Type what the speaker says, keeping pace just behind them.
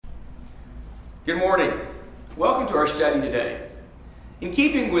Good morning. Welcome to our study today. In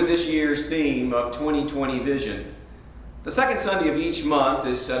keeping with this year's theme of 2020 Vision, the second Sunday of each month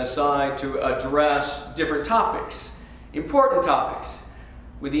is set aside to address different topics, important topics,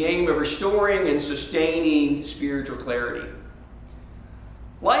 with the aim of restoring and sustaining spiritual clarity.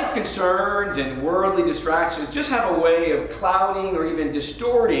 Life concerns and worldly distractions just have a way of clouding or even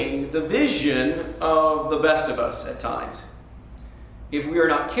distorting the vision of the best of us at times. If we are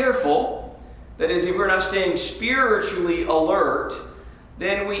not careful, that is, if we're not staying spiritually alert,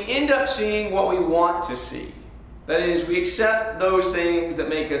 then we end up seeing what we want to see. That is, we accept those things that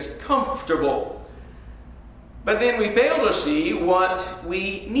make us comfortable. But then we fail to see what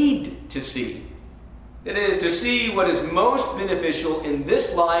we need to see. That is, to see what is most beneficial in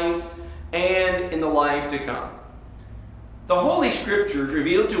this life and in the life to come. The Holy Scriptures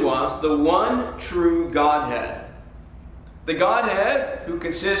reveal to us the one true Godhead. The Godhead who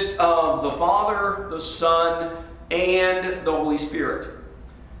consists of the Father, the Son, and the Holy Spirit.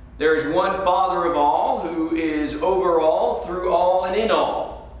 There is one Father of all who is over all, through all, and in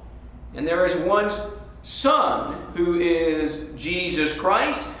all. And there is one Son who is Jesus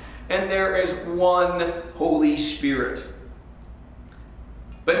Christ, and there is one Holy Spirit.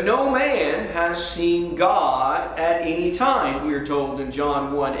 But no man has seen God at any time, we are told in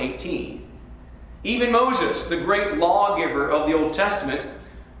John 1:18. Even Moses, the great lawgiver of the Old Testament,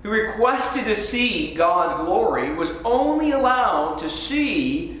 who requested to see God's glory, was only allowed to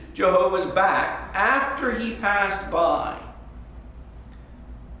see Jehovah's back after he passed by.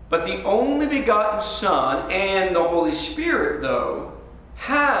 But the only begotten Son and the Holy Spirit, though,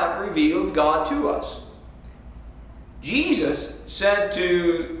 have revealed God to us. Jesus said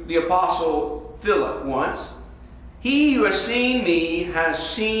to the Apostle Philip once, "He who has seen me has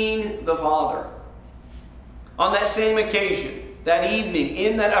seen the Father." On that same occasion, that evening,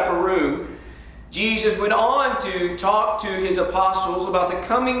 in that upper room, Jesus went on to talk to his apostles about the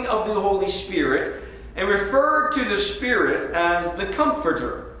coming of the Holy Spirit and referred to the Spirit as the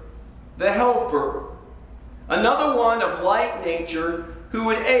Comforter, the Helper, another one of like nature who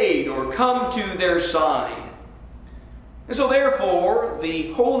would aid or come to their side. And so therefore,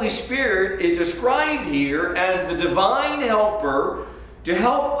 the Holy Spirit is described here as the divine helper to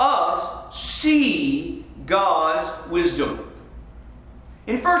help us see God's wisdom.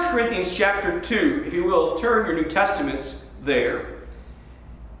 In 1 Corinthians chapter 2, if you will, turn your New Testaments there.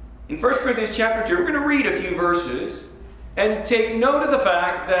 In 1 Corinthians chapter 2, we're going to read a few verses and take note of the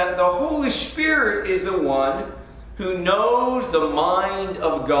fact that the Holy Spirit is the one who knows the mind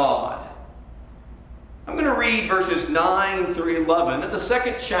of God. I'm going to read verses 9 through 11 of the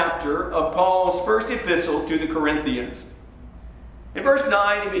second chapter of Paul's first epistle to the Corinthians. In verse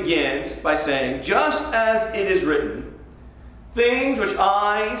 9 he begins by saying, "Just as it is written, things which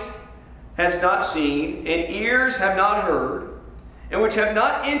eyes has not seen and ears have not heard, and which have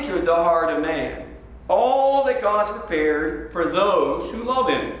not entered the heart of man, all that God has prepared for those who love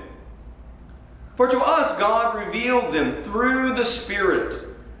him. For to us God revealed them through the Spirit.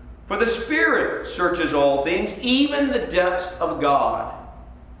 For the Spirit searches all things, even the depths of God.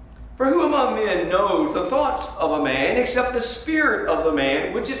 For who among men knows the thoughts of a man except the spirit of the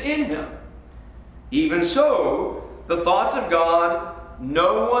man which is in him? Even so, the thoughts of God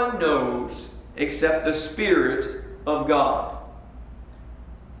no one knows except the Spirit of God."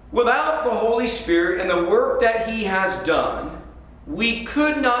 Without the Holy Spirit and the work that he has done, we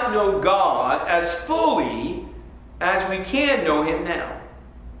could not know God as fully as we can know him now.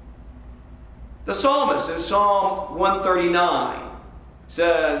 The psalmist in Psalm 139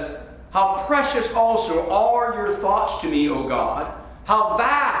 says, "How precious also are your thoughts to me, O God! How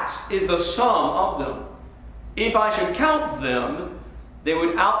vast is the sum of them! If I should count them, they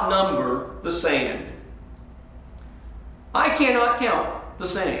would outnumber the sand." I cannot count the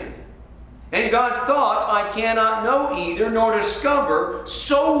sand. And God's thoughts I cannot know either, nor discover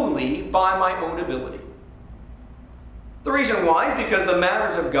solely by my own ability. The reason why is because the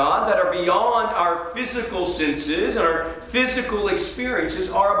matters of God that are beyond our physical senses and our physical experiences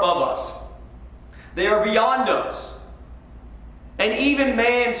are above us. They are beyond us. And even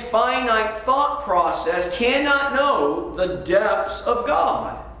man's finite thought process cannot know the depths of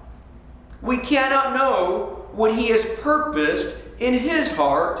God. We cannot know what he has purposed in his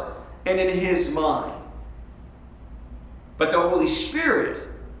heart and in his mind. But the Holy Spirit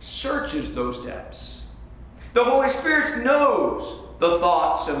searches those depths. The Holy Spirit knows the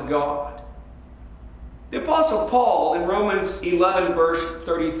thoughts of God. The Apostle Paul in Romans 11 verse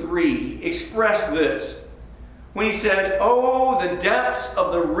 33 expressed this when he said, "Oh, the depths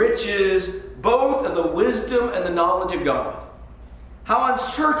of the riches, both of the wisdom and the knowledge of God! How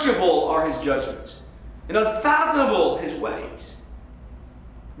unsearchable are his judgments, and unfathomable his ways.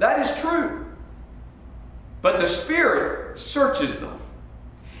 That is true. But the Spirit searches them.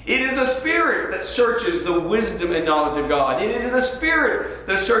 It is the Spirit that searches the wisdom and knowledge of God. It is the Spirit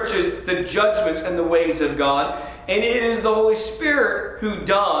that searches the judgments and the ways of God. And it is the Holy Spirit who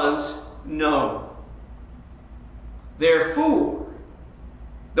does know. Therefore,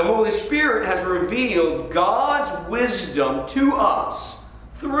 the Holy Spirit has revealed God's wisdom to us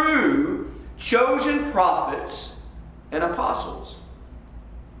through chosen prophets and apostles.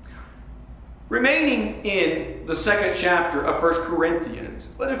 Remaining in the second chapter of 1 Corinthians,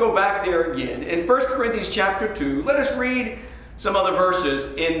 let's go back there again. In 1 Corinthians chapter 2, let us read some other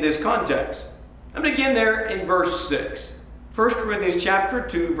verses in this context. I'm going to begin there in verse 6. 1 Corinthians chapter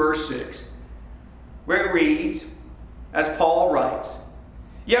 2, verse 6, where it reads, as Paul writes,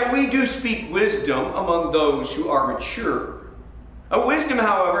 "Yet we do speak wisdom among those who are mature. A wisdom,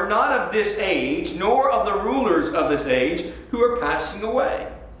 however, not of this age, nor of the rulers of this age who are passing away.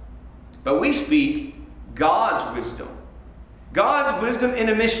 But we speak God's wisdom. God's wisdom in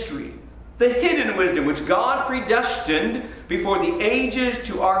a mystery, the hidden wisdom which God predestined before the ages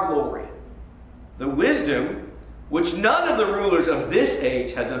to our glory. The wisdom which none of the rulers of this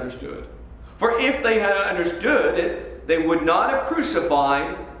age has understood. For if they had understood it, they would not have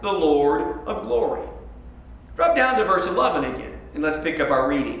crucified the Lord of glory." Drop down to verse 11 again, and let's pick up our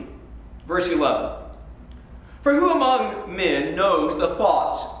reading. Verse 11. "For who among men knows the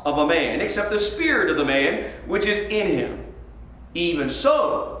thoughts of a man, except the spirit of the man which is in him? Even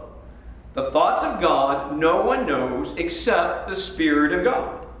so, the thoughts of God no one knows except the Spirit of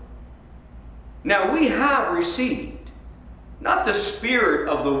God. Now we have received, not the spirit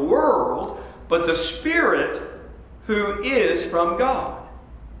of the world, but the Spirit who is from God,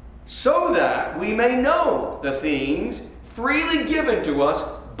 so that we may know the things freely given to us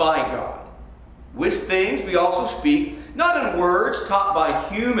by God. Which things we also speak, not in words taught by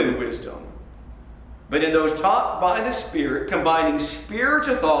human wisdom, but in those taught by the Spirit, combining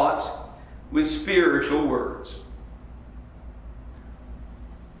spiritual thoughts with spiritual words."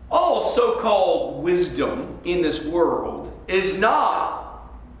 All so-called wisdom in this world is not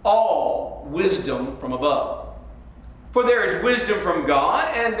all wisdom from above. For there is wisdom from God,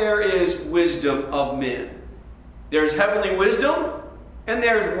 and there is wisdom of men. There's heavenly wisdom, and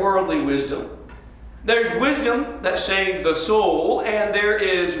there's worldly wisdom. There's wisdom that saves the soul, and there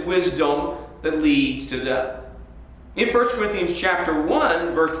is wisdom that leads to death. In 1 Corinthians chapter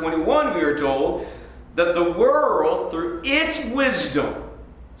 1, verse 21, we are told that the world, through its wisdom,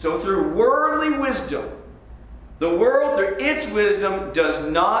 so through worldly wisdom, the world, through its wisdom, does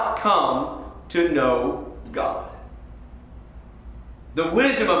not come to know God. The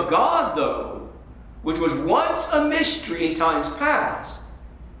wisdom of God, though, which was once a mystery in times past,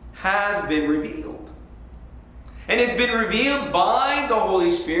 has been revealed. And it's been revealed by the Holy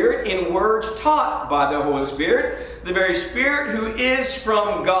Spirit in words taught by the Holy Spirit, the very Spirit who is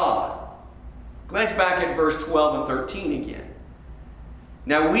from God. Glance back at verse 12 and 13 again.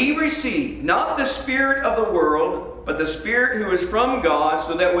 "Now we receive not the spirit of the world, but the Spirit who is from God,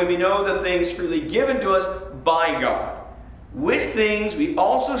 so that we may know the things freely given to us by God. Which things we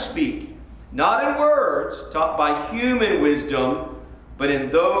also speak, not in words taught by human wisdom, but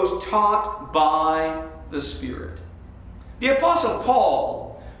in those taught by the Spirit." The Apostle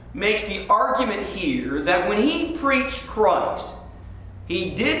Paul makes the argument here that when he preached Christ,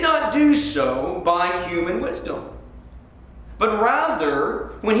 he did not do so by human wisdom. But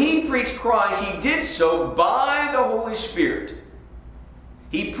rather, when he preached Christ, he did so by the Holy Spirit.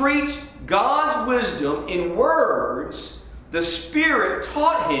 He preached God's wisdom in words the Spirit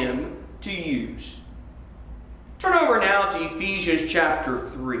taught him to use. Turn over now to Ephesians chapter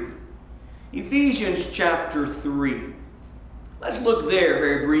 3. Ephesians chapter 3. Let's look there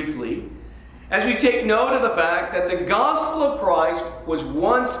very briefly as we take note of the fact that the gospel of Christ was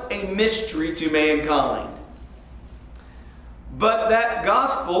once a mystery to mankind. But that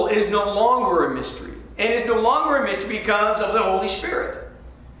gospel is no longer a mystery. And it's no longer a mystery because of the Holy Spirit.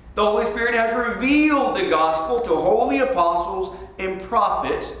 The Holy Spirit has revealed the gospel to holy apostles and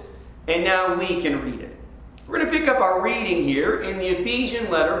prophets, and now we can read it. We're going to pick up our reading here in the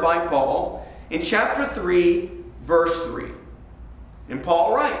Ephesian letter by Paul in chapter 3, verse 3. And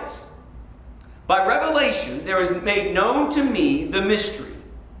Paul writes, "By revelation there is made known to me the mystery.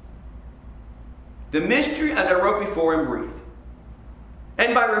 The mystery as I wrote before in brief.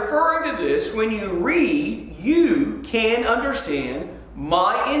 And by referring to this, when you read, you can understand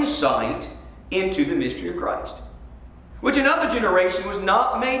my insight into the mystery of Christ, which in other generation was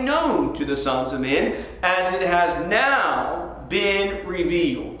not made known to the sons of men, as it has now been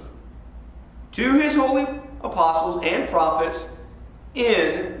revealed to his holy apostles and prophets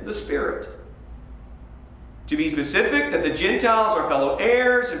in the Spirit. To be specific, that the Gentiles are fellow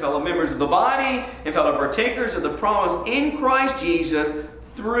heirs and fellow members of the body and fellow partakers of the promise in Christ Jesus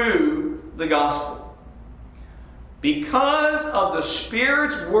through the gospel. Because of the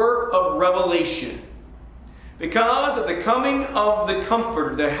Spirit's work of revelation, because of the coming of the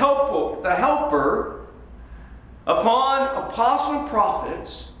Comforter, the Helper, upon apostle and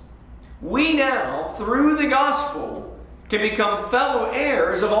prophets, we now, through the gospel, can become fellow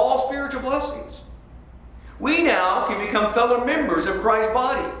heirs of all spiritual blessings. We now can become fellow members of Christ's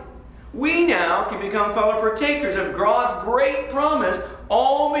body. We now can become fellow partakers of God's great promise,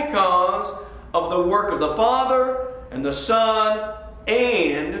 all because of the work of the Father and the Son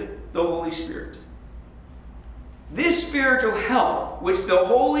and the Holy Spirit. This spiritual help, which the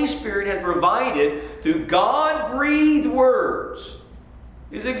Holy Spirit has provided through God-breathed words,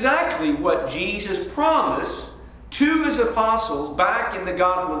 is exactly what Jesus promised to his apostles back in the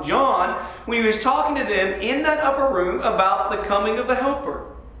Gospel of John when he was talking to them in that upper room about the coming of the Helper,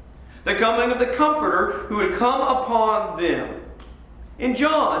 the coming of the Comforter who would come upon them. In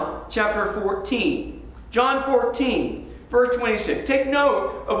John chapter 14, John 14, verse 26, take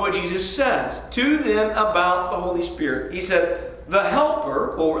note of what Jesus says to them about the Holy Spirit. He says, the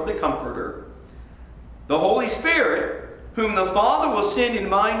Helper, or the Comforter, the Holy Spirit, whom the Father will send in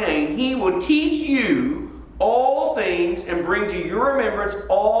my name, he will teach you all things and bring to your remembrance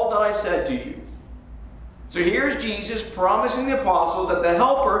all that I said to you. So here's Jesus promising the apostle that the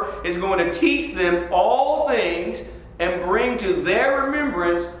Helper is going to teach them all things and bring to their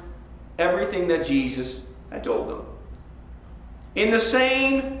remembrance everything that Jesus had told them. In the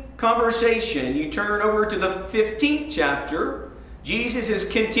same conversation, you turn over to the 15th chapter, Jesus is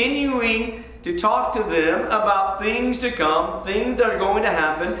continuing to talk to them about things to come, things that are going to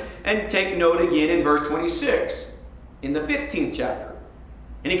happen, and take note again in verse 26 in the 15th chapter.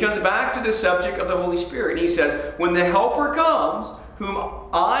 And he comes back to the subject of the Holy Spirit. And he says, when the Helper comes, whom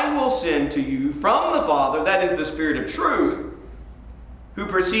I will send to you from the Father, that is the Spirit of truth, who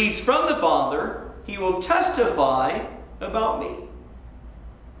proceeds from the Father, he will testify about me.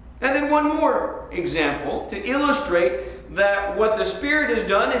 And then one more example to illustrate that what the Spirit has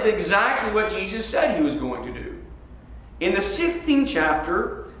done is exactly what Jesus said he was going to do. In the 16th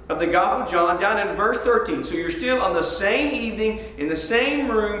chapter of the Gospel of John, down in verse 13, so you're still on the same evening, in the same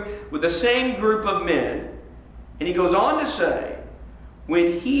room, with the same group of men. And he goes on to say,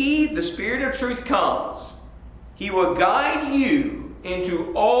 when he, the Spirit of truth, comes, he will guide you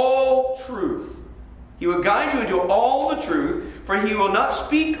into all truth. He will guide you into all the truth, for he will not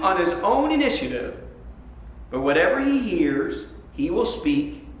speak on his own initiative, but whatever he hears, he will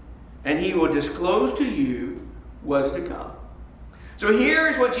speak, and he will disclose to you what is to come. So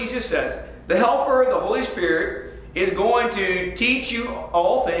here's what Jesus says. The Helper, the Holy Spirit, is going to teach you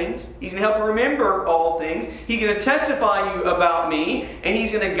all things. He's going to help you remember all things. He's going to testify you about me, and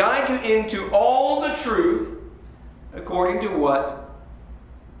he's going to guide you into all the truth according to what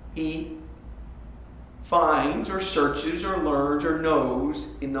he finds or searches or learns or knows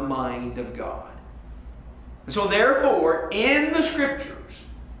in the mind of God. And so therefore, in the Scriptures,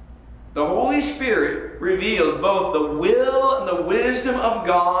 the Holy Spirit reveals both the will and the wisdom of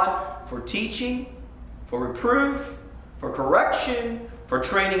God for teaching, for reproof, for correction, for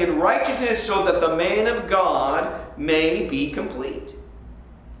training in righteousness, so that the man of God may be complete,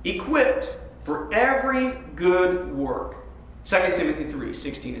 equipped for every good work. 2 Timothy 3,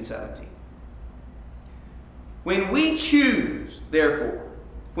 16 and 17. When we choose, therefore,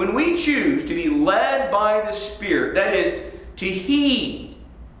 when we choose to be led by the Spirit, that is, to heed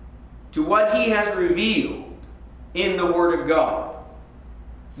to what he has revealed in the Word of God,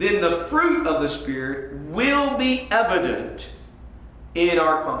 then the fruit of the Spirit will be evident in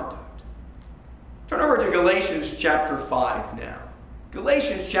our conduct. Turn over to Galatians chapter 5 now.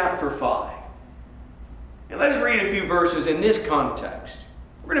 Galatians chapter 5. And let's read a few verses in this context.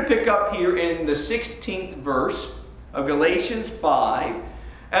 We're going to pick up here in the 16th verse of Galatians 5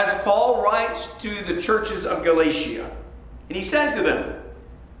 as Paul writes to the churches of Galatia. And he says to them,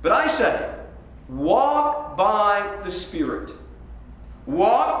 but I say, walk by the Spirit.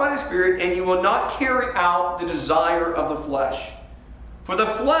 Walk by the Spirit, and you will not carry out the desire of the flesh. For the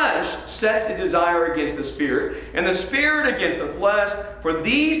flesh sets its desire against the Spirit, and the Spirit against the flesh, for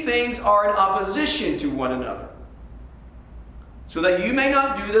these things are in opposition to one another, so that you may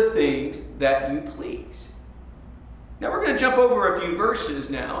not do the things that you please. Now we're going to jump over a few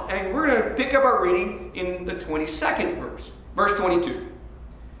verses now, and we're going to pick up our reading in the 22nd verse, verse 22.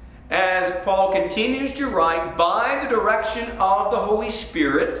 as Paul continues to write, by the direction of the Holy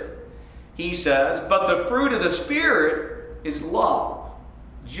Spirit, he says, but the fruit of the Spirit is love,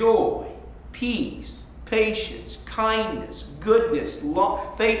 joy, peace, patience, kindness, goodness,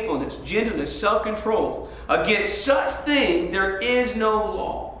 faithfulness, gentleness, self-control. Against such things there is no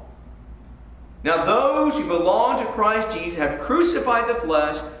law. Now those who belong to Christ Jesus have crucified the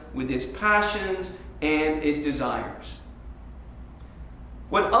flesh with its passions and its desires.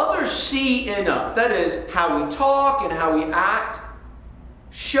 What others see in us, that is, how we talk and how we act,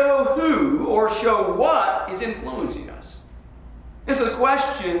 show who or show what is influencing us. And so the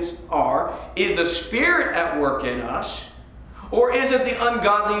questions are, is the Spirit at work in us, or is it the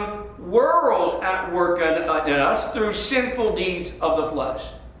ungodly world at work in us through sinful deeds of the flesh?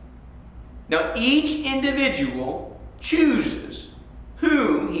 Now each individual chooses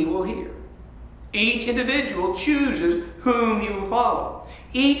whom he will hear. Each individual chooses whom he will follow.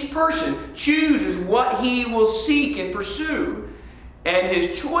 Each person chooses what he will seek and pursue, and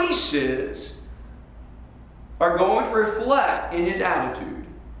his choices are going to reflect in his attitude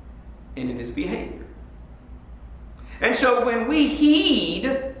and in his behavior. And so when we heed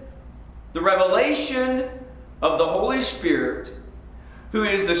the revelation of the Holy Spirit, who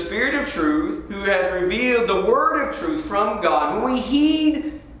is the Spirit of truth, who has revealed the word of truth from God, when we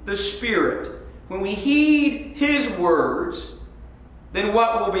heed the Spirit, when we heed his words, then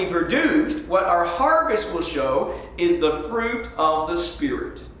what will be produced, what our harvest will show, is the fruit of the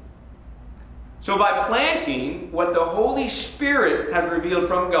Spirit. So by planting what the Holy Spirit has revealed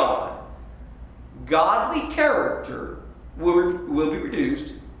from God, godly character will be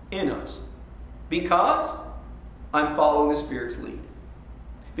produced in us. Because I'm following the Spirit's lead.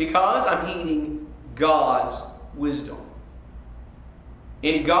 Because I'm heeding God's wisdom.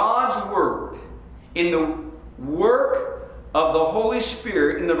 In God's Word, in the work of the Holy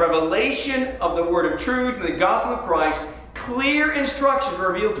Spirit, in the revelation of the Word of truth and the gospel of Christ, clear instructions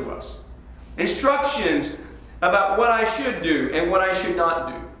are revealed to us. Instructions about what I should do and what I should not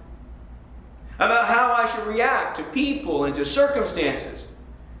do. About how I should react to people and to circumstances.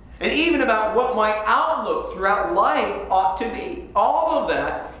 And even about what my outlook throughout life ought to be. All of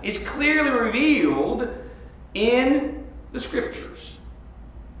that is clearly revealed in the Scriptures,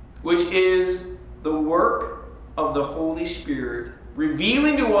 which is the work of the Holy Spirit,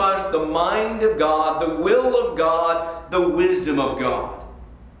 revealing to us the mind of God, the will of God, the wisdom of God.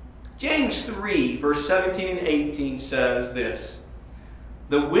 James 3, verse 17 and 18 says this: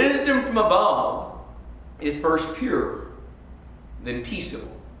 the wisdom from above is first pure, then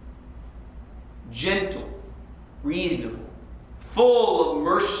peaceable, gentle, reasonable, full of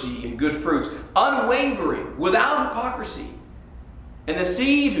mercy and good fruits, unwavering, without hypocrisy. And the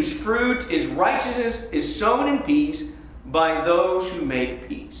seed whose fruit is righteousness is sown in peace by those who make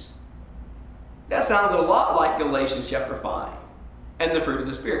peace. That sounds a lot like Galatians chapter 5 and the fruit of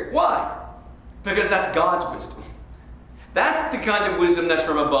the Spirit. Why? Because that's God's wisdom. That's the kind of wisdom that's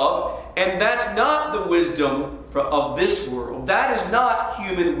from above, and that's not the wisdom of this world. That is not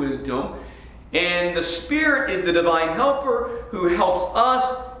human wisdom. And the Spirit is the divine helper who helps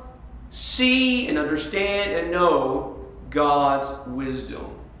us see and understand and know God's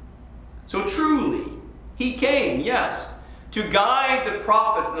wisdom. So truly, He came, yes, to guide the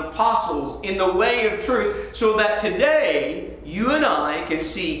prophets and apostles in the way of truth, so that today you and I can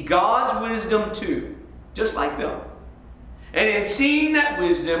see God's wisdom too, just like them. And in seeing that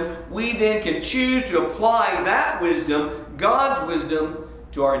wisdom, we then can choose to apply that wisdom, God's wisdom,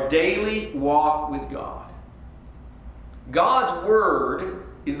 to our daily walk with God. God's Word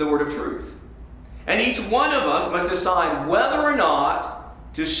is the Word of truth. And each one of us must decide whether or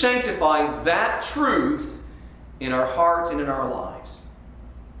not to sanctify that truth in our hearts and in our lives.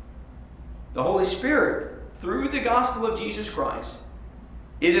 The Holy Spirit, through the gospel of Jesus Christ,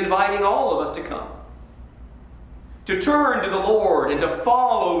 is inviting all of us to come, to turn to the Lord and to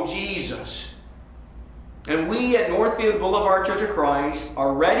follow Jesus. And we at Northfield Boulevard Church of Christ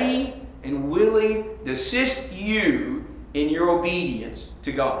are ready and willing to assist you in your obedience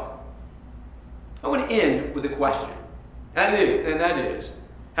to God. I want to end with a question, and that is,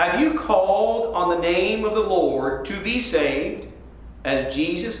 have you called on the name of the Lord to be saved as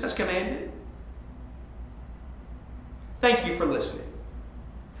Jesus has commanded? Thank you for listening.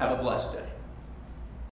 Have a blessed day.